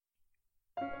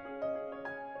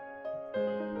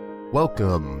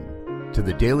Welcome to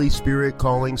the Daily Spirit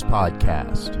Callings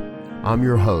Podcast. I'm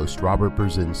your host, Robert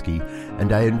Brzezinski,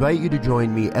 and I invite you to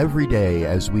join me every day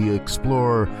as we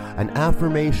explore an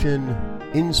affirmation,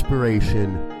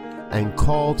 inspiration, and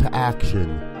call to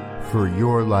action for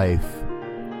your life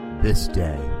this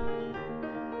day.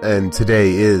 And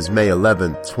today is May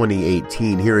 11th,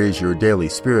 2018. Here is your Daily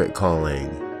Spirit Calling.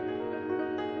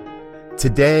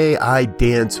 Today I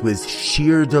dance with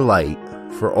sheer delight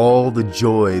for all the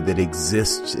joy that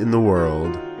exists in the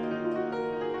world.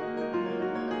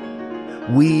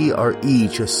 We are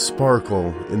each a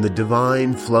sparkle in the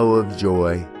divine flow of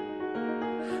joy.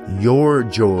 Your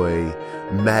joy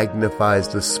magnifies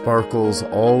the sparkles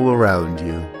all around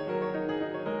you.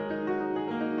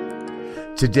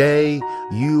 Today,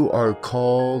 you are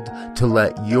called to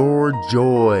let your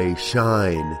joy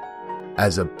shine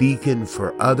as a beacon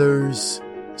for others,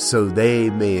 so they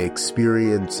may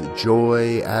experience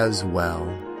joy as well.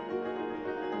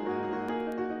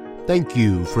 Thank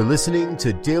you for listening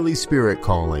to Daily Spirit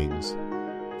Callings.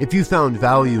 If you found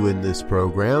value in this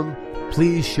program,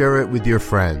 please share it with your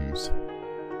friends.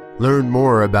 Learn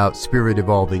more about Spirit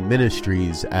Evolving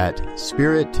Ministries at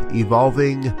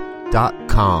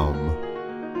spiritevolving.com.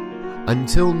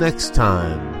 Until next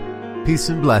time, peace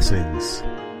and blessings.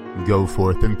 Go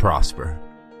forth and prosper.